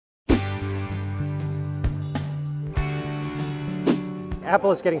Apple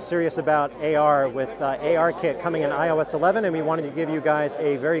is getting serious about AR with ARKit coming in iOS 11, and we wanted to give you guys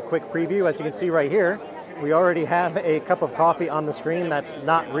a very quick preview. As you can see right here, we already have a cup of coffee on the screen that's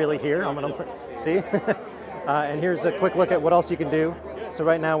not really here. I'm going to see. And here's a quick look at what else you can do. So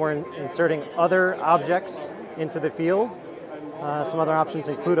right now we're inserting other objects into the field. Some other options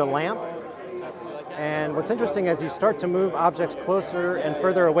include a lamp. And what's interesting, as you start to move objects closer and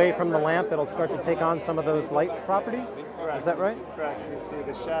further away from the lamp, it'll start to take on some of those light properties. Correct. Is that right? Correct. You can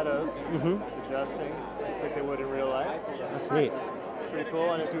see the shadows adjusting, just like they would in real life. That's neat. Pretty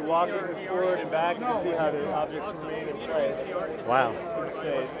cool. And as we walk forward and back, you can see how the objects remain in place. Wow. In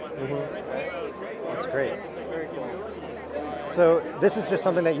space. That's great. Very cool. So this is just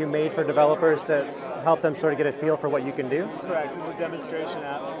something that you made for developers to help them sort of get a feel for what you can do? Correct. This is a demonstration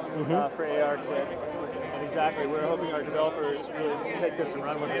app for ARKit. And exactly, we're hoping our developers really take this and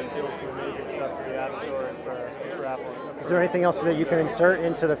run with it and build some amazing stuff for the App Store and for Apple. Is there anything else that you can insert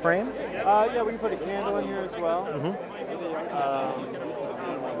into the frame? Yeah, we can put a candle in here as well.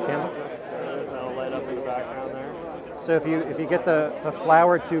 Candle? That'll light up in the background there. So if you get the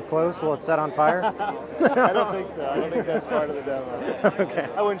flower too close, will it set on fire? I don't think so. I don't think that's part of the demo. Okay.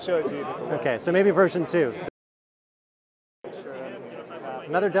 I wouldn't show it to you before. Okay, so maybe version 2.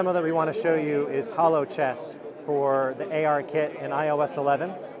 Another demo that we want to show you is Hollow Chess for the ARKit in iOS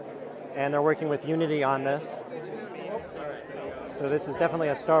 11. And they're working with Unity on this. So this is definitely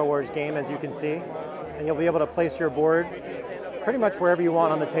a Star Wars game, as you can see. And you'll be able to place your board pretty much wherever you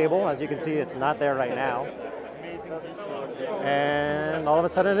want on the table. As you can see, it's not there right now. And all of a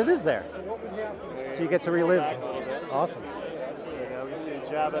sudden it is there. So you get to relive. Awesome. There you go. We see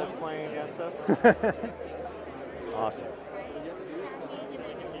Jabba is playing against us. Awesome.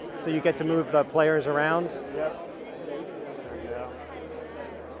 So you get to move the players around. Yep. There you go.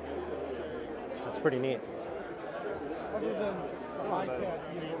 That's pretty neat.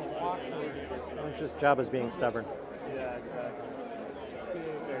 Just Jabba's being stubborn. Yeah, exactly.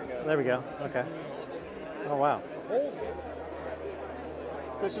 There you go. There we go. Okay. Oh, wow.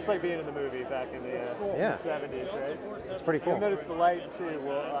 So it's just like being in the movie back in the 70s, right? That's pretty cool. You'll notice the light too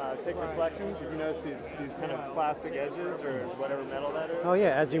will take reflections. If you notice these kind of plastic edges or whatever metal that is. Oh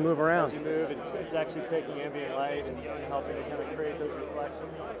yeah, as you move around. As you move, it's actually taking ambient light and helping to kind of create those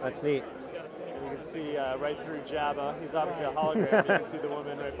reflections. That's neat. And you can see right through Jabba. He's obviously a hologram. You can see the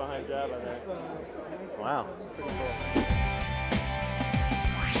woman right behind Jabba there. Wow. Pretty cool.